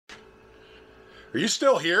Are you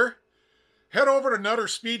still here? Head over to Nutter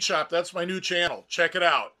Speed Shop. That's my new channel. Check it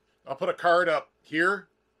out. I'll put a card up here.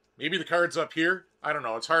 Maybe the card's up here. I don't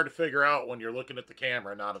know. It's hard to figure out when you're looking at the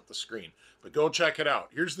camera, not at the screen. But go check it out.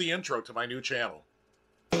 Here's the intro to my new channel.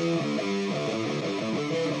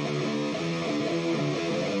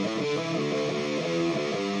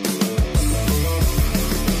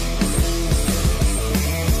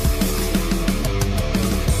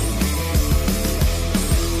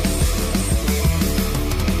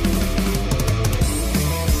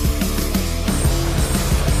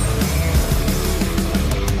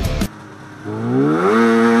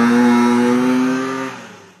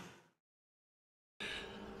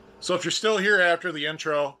 So if you're still here after the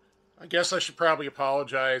intro, I guess I should probably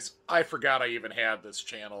apologize. I forgot I even had this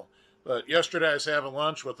channel. But yesterday I was having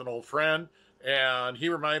lunch with an old friend, and he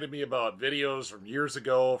reminded me about videos from years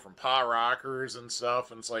ago from Pa Rockers and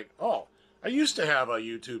stuff. And it's like, oh, I used to have a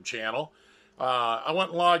YouTube channel. I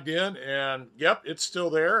went and logged in, and yep, it's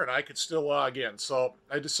still there, and I could still log in. So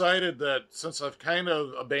I decided that since I've kind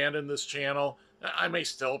of abandoned this channel, I may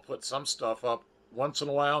still put some stuff up once in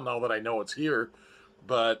a while now that I know it's here.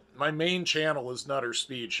 But my main channel is Nutter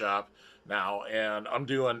Speed Shop now, and I'm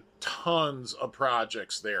doing tons of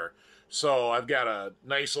projects there. So I've got a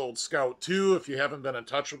nice old Scout 2. If you haven't been in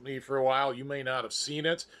touch with me for a while, you may not have seen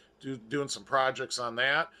it. Doing some projects on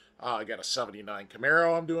that. I got a 79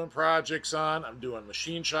 Camaro I'm doing projects on. I'm doing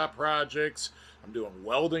machine shop projects. I'm doing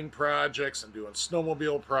welding projects. I'm doing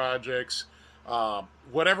snowmobile projects.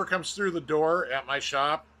 Whatever comes through the door at my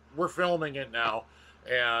shop, we're filming it now.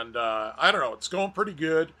 And I don't know, it's going pretty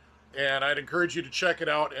good, and I'd encourage you to check it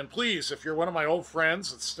out. And please, if you're one of my old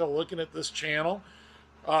friends that's still looking at this channel,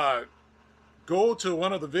 go to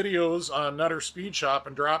one of the videos on Nutter Speed Shop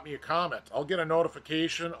and drop me a comment. I'll get a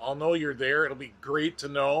notification. I'll know you're there. It'll be great to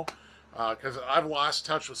know, because I've lost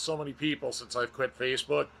touch with so many people since I've quit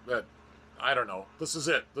Facebook that, I don't know, this is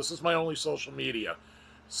it. This is my only social media.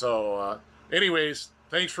 So anyways,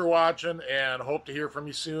 thanks for watching, and hope to hear from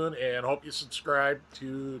you soon, and hope you subscribe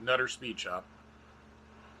to Nutter Speed Shop.